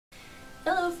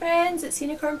Hello friends, it's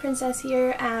Unicorn Princess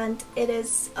here, and it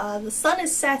is, the sun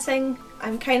is setting.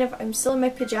 I'm still in my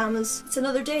pajamas. It's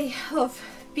another day of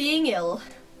being ill.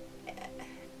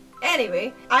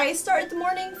 Anyway, I started the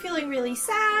morning feeling really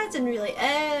sad and really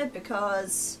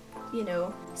because, you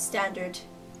know, standard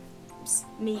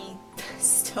me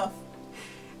stuff.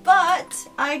 But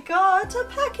I got a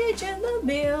package in the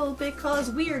mail because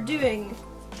we are doing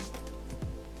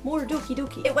more Doki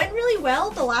Doki. It went really well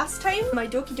the last time, my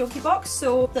Doki Doki box,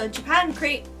 so the Japan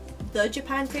Crate,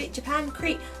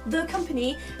 the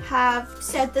company have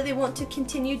said that they want to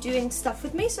continue doing stuff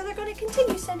with me, so they're going to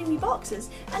continue sending me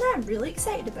boxes, and I'm really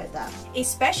excited about that.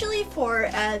 Especially for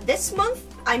this month.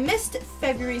 I missed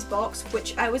February's box,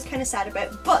 which I was kind of sad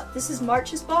about, but this is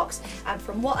March's box, and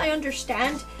from what I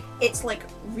understand, it's like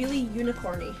really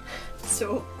unicorny,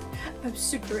 so I'm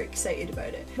super excited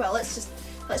about it. Well, let's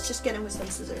just get in with some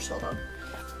scissors, hold on.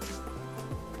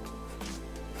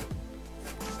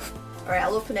 Alright,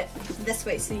 I'll open it this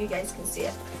way so you guys can see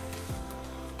it.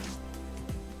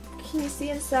 Can you see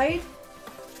inside?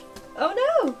 Oh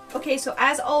no! Okay, so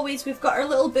as always we've got our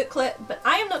little booklet, but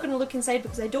I am not going to look inside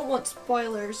because I don't want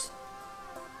spoilers.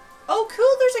 Oh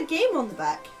cool, there's a game on the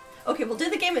back. Okay, we'll do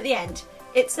the game at the end.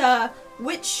 It's a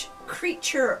which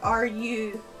creature are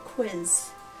you quiz.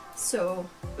 So,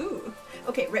 ooh.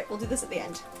 Okay, right, we'll do this at the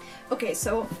end. Okay,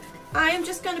 so I am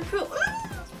just gonna pull.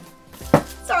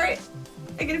 Sorry!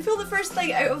 I'm gonna pull the first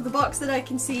thing out of the box that I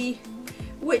can see,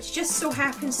 which just so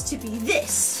happens to be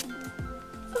this.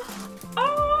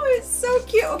 Oh, it's so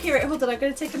cute! Okay, right, hold on, I'm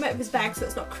gonna take him out of his bag so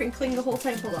it's not crinkling the whole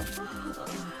time. Hold on.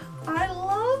 I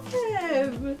love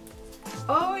him!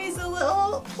 Oh, he's a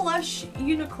little plush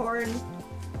unicorn.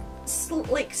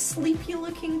 Like sleepy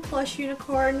looking plush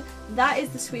unicorn. That is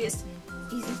the sweetest.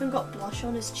 He's even got blush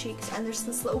on his cheeks and there's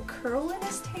this little curl in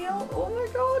his tail. Oh my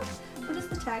god. What does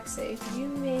the tag say? You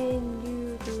mean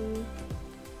you do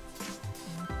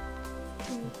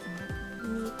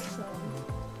meet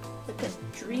like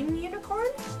a dream unicorn?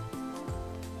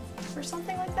 Or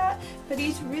something like that. But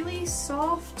he's really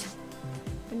soft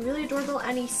and really adorable,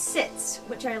 and he sits,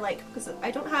 which I like because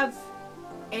I don't have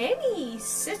any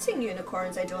sitting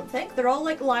unicorns, I don't think. They're all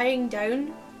like lying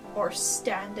down or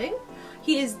standing.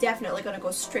 He is definitely going to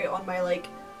go straight on my like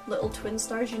little Twin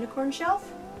Stars unicorn shelf.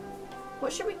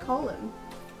 What should we call him?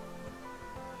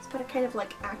 He's got a kind of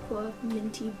like aqua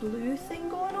minty blue thing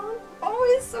going on.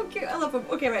 Oh, he's so cute. I love him.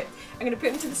 Okay, right. I'm going to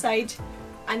put him to the side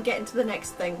and get into the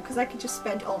next thing because I could just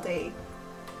spend all day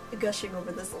gushing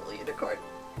over this little unicorn.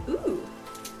 Ooh.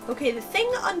 Okay, the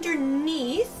thing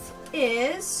underneath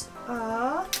is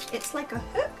it's like a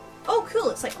hook. Oh cool,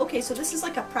 it's like, okay, so this is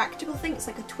like a practical thing. It's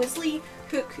like a twizzly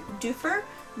hook doofer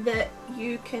that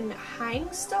you can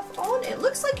hang stuff on. It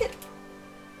looks like it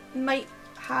might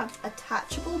have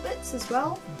attachable bits as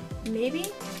well. Maybe.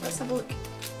 Let's have a look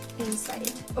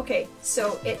inside. Okay,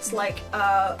 so it's like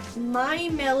a My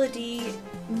Melody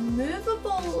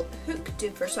movable hook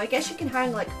doofer. So I guess you can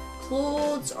hang like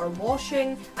clothes or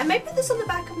washing. I might put this on the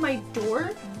back of my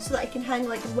door so that I can hang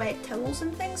like wet towels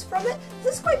and things from it.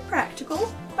 This is quite practical,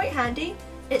 quite handy.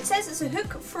 It says it's a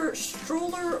hook for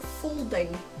stroller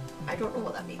folding. I don't know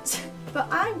what that means, but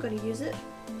I'm going to use it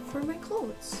for my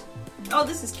clothes. Oh,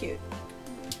 this is cute.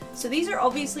 So these are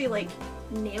obviously like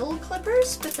nail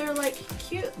clippers, but they're like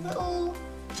cute little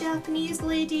Japanese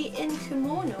lady in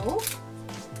kimono.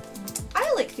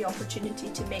 I like the opportunity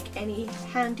to make any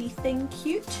handy thing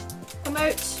cute. Come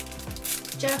out,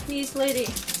 Japanese lady,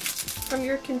 from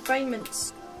your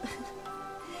confinements.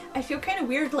 I feel kind of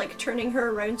weird like turning her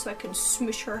around so I can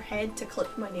smoosh her head to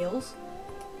clip my nails.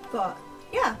 But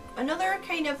yeah, another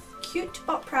kind of cute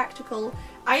but practical.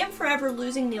 I am forever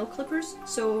losing nail clippers,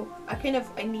 so I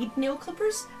need nail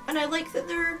clippers, and I like that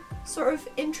they're sort of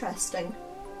interesting,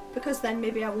 because then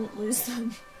maybe I won't lose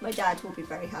them. My dad will be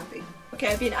very happy. Okay,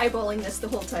 I've been eyeballing this the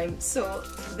whole time. So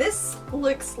this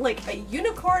looks like a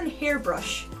unicorn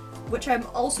hairbrush, which I'm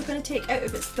also going to take out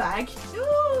of its bag.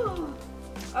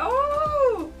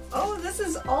 Oh, this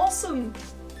is awesome.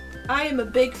 I am a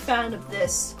big fan of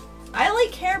this. I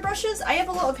like hairbrushes. I have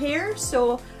a lot of hair,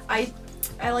 so I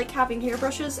like having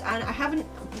hairbrushes, and I haven't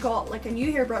got like a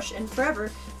new hairbrush in forever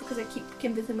because I keep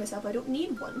convincing myself I don't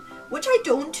need one, which I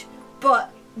don't,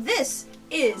 but this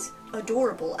is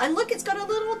adorable. And look, it's got a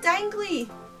little dangly,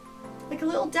 like a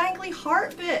little dangly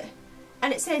heart bit.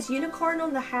 And it says unicorn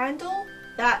on the handle.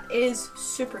 That is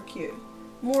super cute.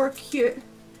 More cute.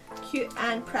 Cute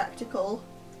and practical.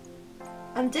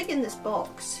 I'm digging this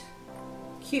box.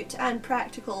 Cute and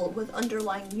practical with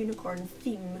underlying unicorn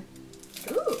theme.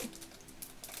 Ooh.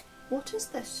 What is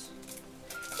this?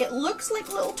 It looks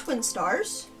like little twin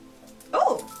stars.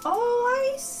 Oh,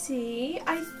 I see.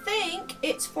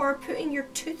 pockets for putting your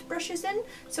toothbrushes in.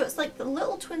 So it's like the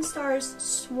Little Twin Stars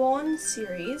Swan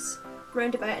series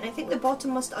roundabout, and I think the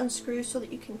bottom must unscrew so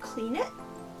that you can clean it,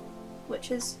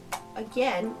 which is,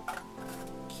 again,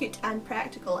 cute and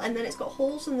practical. And then it's got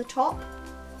holes in the top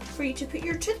for you to put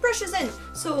your toothbrushes in.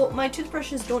 So my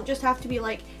toothbrushes don't just have to be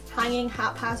like hanging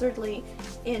haphazardly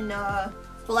in,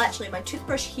 well actually my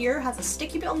toothbrush here has a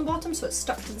sticky bit on the bottom so it's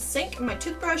stuck to the sink, and my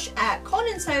toothbrush at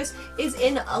Conin's house is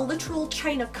in a literal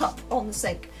china cup on the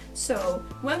sink. So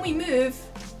when we move,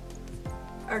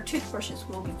 our toothbrushes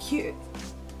will be cute.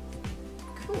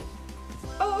 Cool.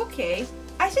 Oh, okay.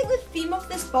 I think the theme of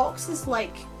this box is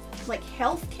like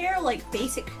healthcare, like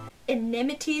basic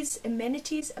amenities.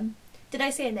 Did I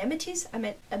say anemones? I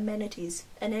meant amenities.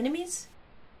 Anemones?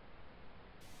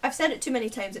 I've said it too many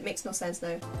times, it makes no sense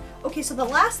now. Okay, so the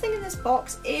last thing in this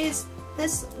box is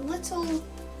this little,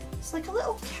 it's like a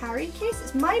little carry case.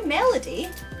 It's My Melody,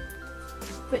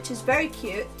 which is very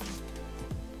cute.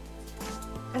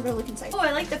 I'm gonna look inside. Oh,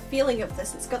 I like the feeling of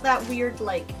this. It's got that weird,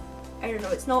 like, I don't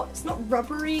know, it's not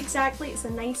rubbery exactly, it's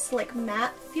a nice like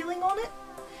matte feeling on it.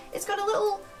 It's got a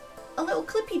little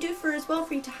clippy doofer as well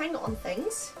for you to hang it on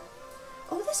things.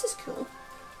 Oh, this is cool.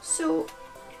 So,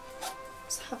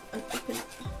 let's have an open.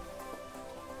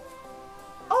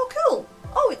 Oh, cool!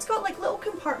 Oh, it's got like little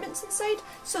compartments inside.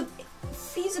 So,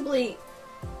 feasibly,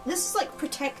 this is like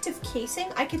protective casing.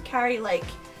 I could carry like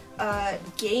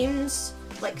games,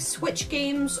 like Switch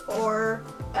games, or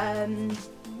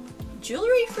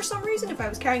jewellery for some reason, if I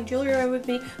was carrying jewellery around with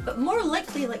me, but more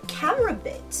likely like camera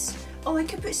bits. Oh, I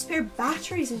could put spare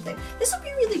batteries and things. This would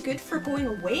be really good for going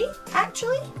away,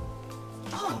 actually.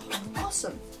 Oh,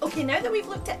 awesome. Okay, now that we've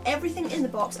looked at everything in the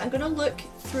box, I'm going to look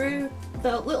through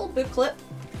the little booklet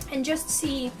and just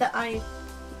see that I,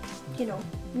 you know,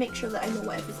 make sure that I know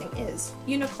what everything is.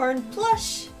 Unicorn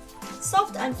plush.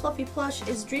 Soft and fluffy plush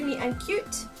is dreamy and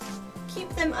cute. Keep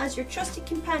them as your trusty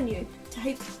companion to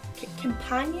help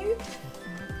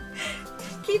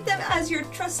Keep them as your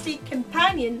trusty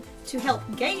companion to help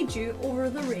guide you over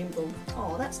the rainbow.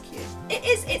 Oh, that's cute.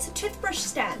 It's a toothbrush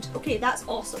stand. Okay, that's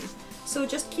awesome. So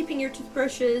just keeping your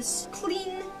toothbrushes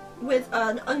clean with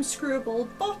an unscrewable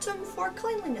bottom for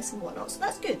cleanliness and whatnot. So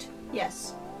that's good.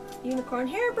 Yes. Unicorn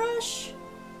hairbrush.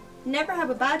 Never have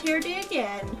a bad hair day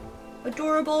again.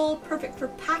 Adorable, perfect for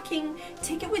packing.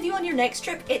 Take it with you on your next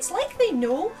trip. It's like they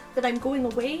know that I'm going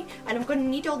away and I'm going to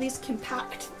need all these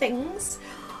compact things.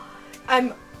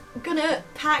 I'm gonna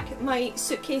pack my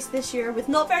suitcase this year with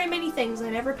not very many things. I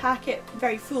never pack it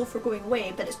very full for going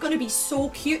away, but it's gonna be so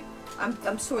cute.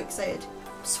 I'm so excited.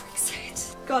 I'm so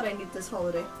excited. God, I need this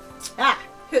holiday. Ah,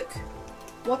 hook.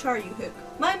 What are you, hook?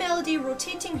 My Melody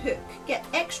rotating hook. Get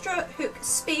extra hook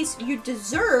space you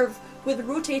deserve with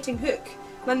rotating hook.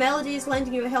 My Melody is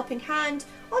lending you a helping hand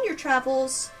on your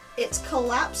travels. Its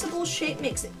collapsible shape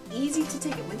makes it easy to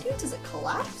take it with you. Does it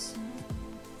collapse?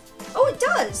 Oh, it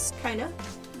does! Kinda.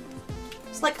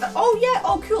 It's like, oh yeah,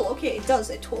 oh cool, okay, it does,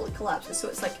 it totally collapses. So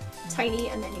it's like tiny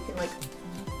and then you can like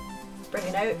bring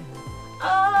it out.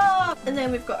 Ah! And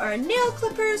then we've got our nail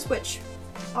clippers, which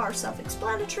are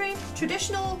self-explanatory.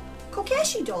 Traditional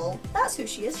Kokeshi doll. That's who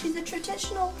she is. She's a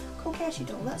traditional Kokeshi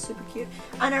doll. That's super cute.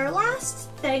 And our last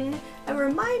thing, our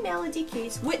My Melody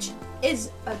case, which is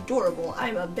adorable.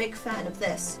 I'm a big fan of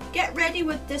this. Get ready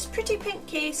with this pretty pink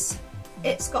case.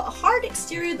 It's got a hard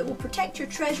exterior that will protect your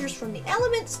treasures from the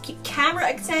elements, keep camera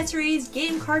accessories,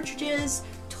 game cartridges,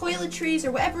 toiletries,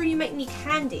 or whatever you might need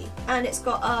handy. And it's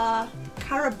got a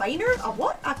carabiner? A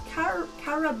what? A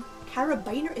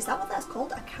carabiner? Is that what that's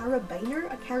called? A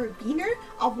carabiner? A carabiner?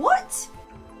 A what?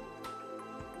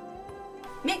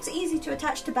 Makes it easy to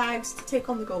attach to bags to take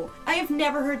on the go. I have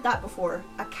never heard that before.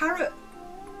 A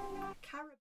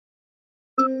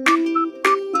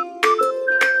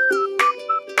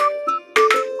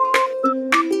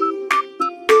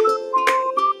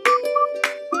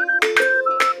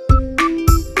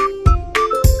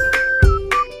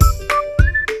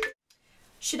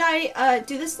Should I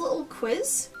do this little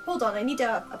quiz? Hold on, I need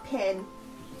a pen.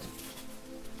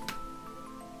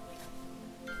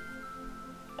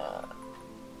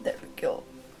 There we go.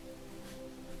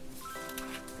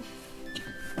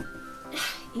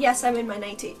 Yes, I'm in my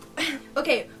 90.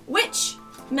 Okay, which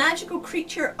magical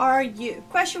creature are you?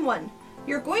 Question 1.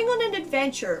 You're going on an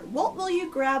adventure. What will you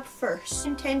grab first?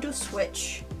 Nintendo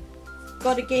Switch.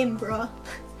 Got a game, bruh.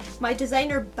 My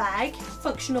designer bag,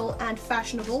 functional and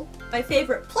fashionable. My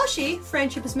favourite plushie,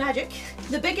 friendship is magic.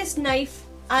 The biggest knife,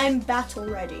 I'm battle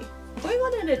ready. Going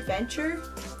on an adventure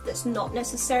that's not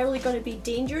necessarily going to be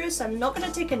dangerous. I'm not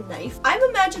going to take a knife. I'm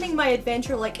imagining my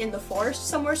adventure like in the forest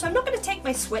somewhere, so I'm not going to take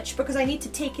my Switch because I need to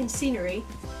take in scenery.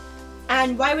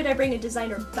 And why would I bring a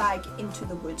designer bag into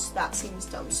the woods? That seems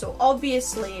dumb. So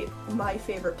obviously my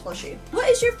favorite plushie. What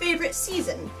is your favorite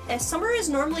season? Summer is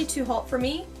normally too hot for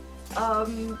me.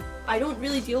 I don't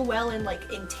really deal well in like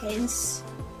intense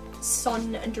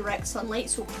sun and direct sunlight,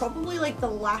 so probably like the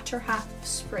latter half of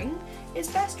spring is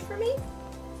best for me.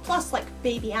 Plus like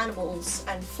baby animals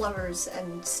and flowers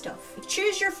and stuff.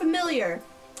 Choose your familiar.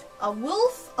 A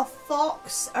wolf, a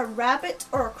fox, a rabbit,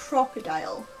 or a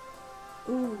crocodile?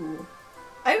 Ooh.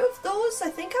 Out of those, I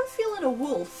think I'm feeling a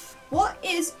wolf. What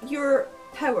is your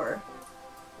power?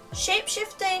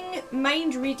 Shapeshifting,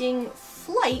 mind reading,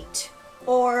 flight,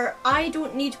 or I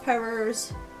don't need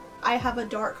powers, I have a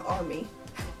dark army.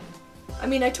 I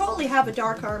mean, I totally have a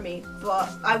dark army, but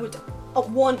I would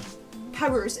want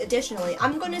powers additionally.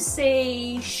 I'm gonna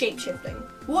say shapeshifting.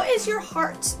 What is your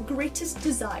heart's greatest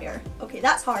desire? Okay,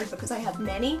 that's hard because I have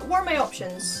many. What are my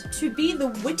options? To be the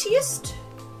wittiest,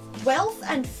 wealth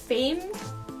and fame,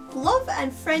 love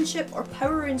and friendship, or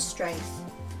power and strength?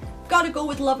 Gotta go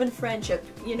with love and friendship,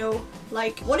 you know?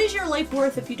 Like, what is your life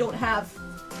worth if you don't have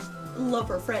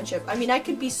love or friendship? I mean, I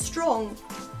could be strong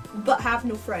but have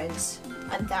no friends,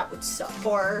 and that would suck.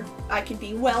 Or I could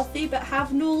be wealthy but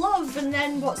have no love, and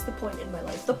then what's the point in my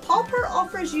life? The pauper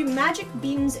offers you magic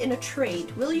beans in a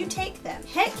trade. Will you take them?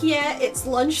 Heck yeah, it's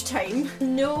lunchtime.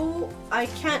 No, I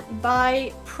can't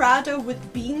buy Prada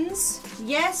with beans.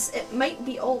 Yes, it might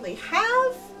be all they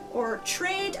have. Or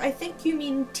trade, I think you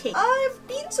mean take. If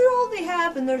beans are all they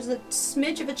have and there's a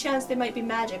smidge of a chance they might be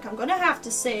magic, I'm gonna have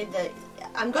to say that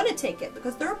I'm gonna take it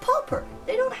because they're a pauper.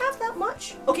 They don't have that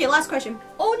much. Okay, last question.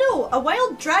 Oh no, a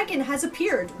wild dragon has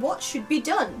appeared. What should be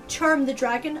done? Charm the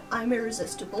dragon, I'm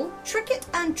irresistible. Trick it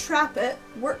and trap it,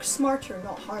 work smarter,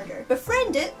 not harder.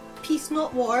 Befriend it, peace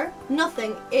not war.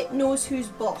 Nothing, it knows who's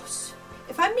boss.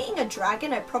 If I'm meeting a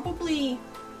dragon,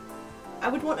 I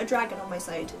would want a dragon on my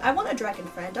side. I want a dragon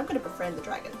friend. I'm gonna befriend the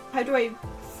dragon. How do I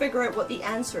figure out what the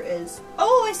answer is?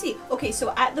 Oh, I see. Okay,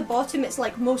 so at the bottom it's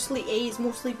like mostly A's,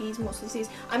 mostly B's, mostly C's.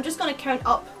 I'm just gonna count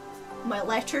up my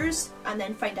letters and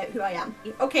then find out who I am.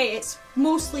 Okay, it's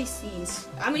mostly C's.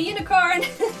 I'm a unicorn!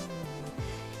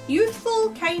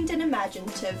 Youthful, kind and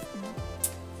imaginative.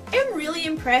 I'm really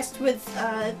impressed with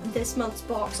this month's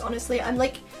box, honestly.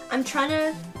 I'm trying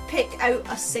to pick out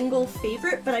a single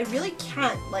favourite, but I really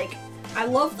can't. Like, I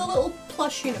love the little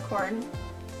plush unicorn.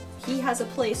 He has a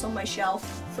place on my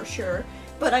shelf for sure.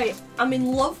 But I'm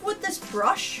in love with this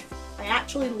brush. I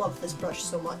actually love this brush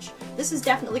so much. This is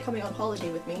definitely coming on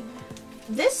holiday with me.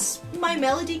 This, my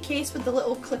Melody case with the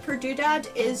little clipper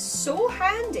doodad, is so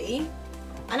handy.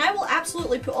 And I will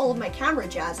absolutely put all of my camera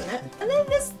jazz in it. And then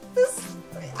this,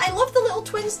 I love the little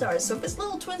twin stars, so if it's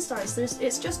little twin stars,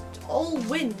 it's just all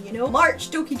win, you know?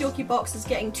 March Doki Doki box is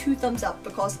getting 2 thumbs up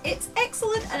because it's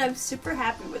excellent and I'm super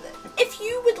happy with it. If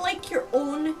you would like your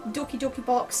own Doki Doki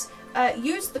box,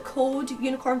 use the code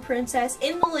Unicorn Princess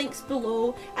in the links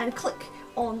below and click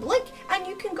on the link and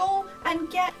you can go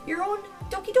and get your own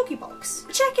Doki Doki box.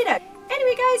 Check it out.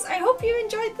 Anyway guys, I hope you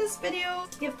enjoyed this video.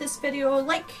 Give this video a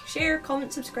like, share,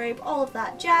 comment, subscribe, all of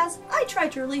that jazz. I try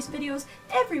to release videos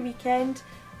every weekend.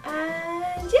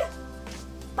 And yeah,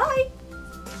 bye!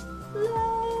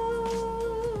 Love.